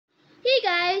Hey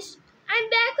guys, I'm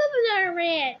back with another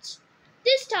rant.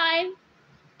 This time,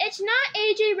 it's not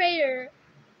AJ Raider.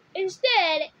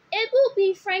 Instead, it will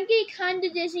be Frankie Kinda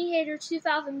Disney Hater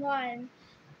 2001.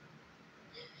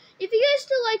 If you guys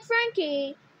still like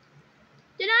Frankie,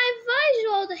 then I advise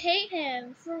you all to hate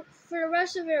him for the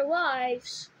rest of your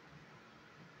lives.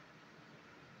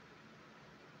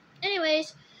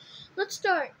 Anyways, let's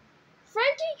start.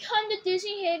 Frankie Kinda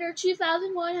Disney Hater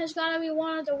 2001 has gotta be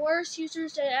one of the worst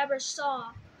users that I ever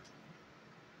saw.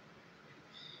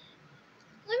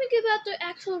 Let me give out the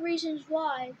actual reasons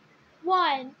why.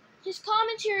 1. His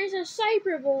commentaries are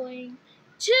cyberbullying.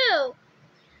 2.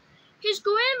 His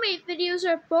grandmate videos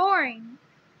are boring.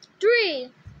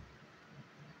 3.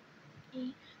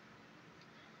 He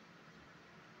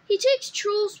takes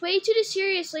trolls way too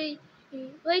seriously.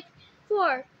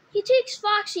 4. He takes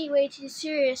Foxy way too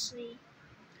seriously.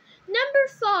 Number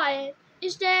 5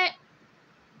 is that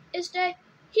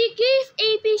he gave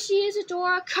ABC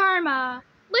Isadora karma.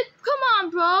 Come on,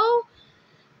 bro.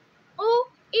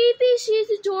 Oh, ABC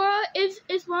Isadora is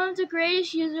one of the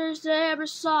greatest users that I ever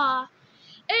saw.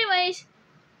 Anyways,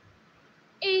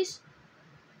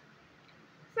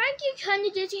 Frankie Kinda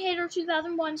Disney Hater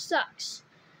 2001 sucks.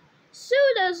 So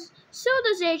does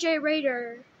AJ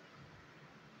Raider.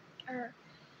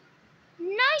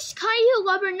 Nice Caillou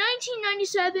Lover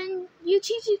 1997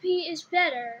 UTTP is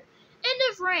better. End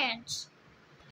of rant.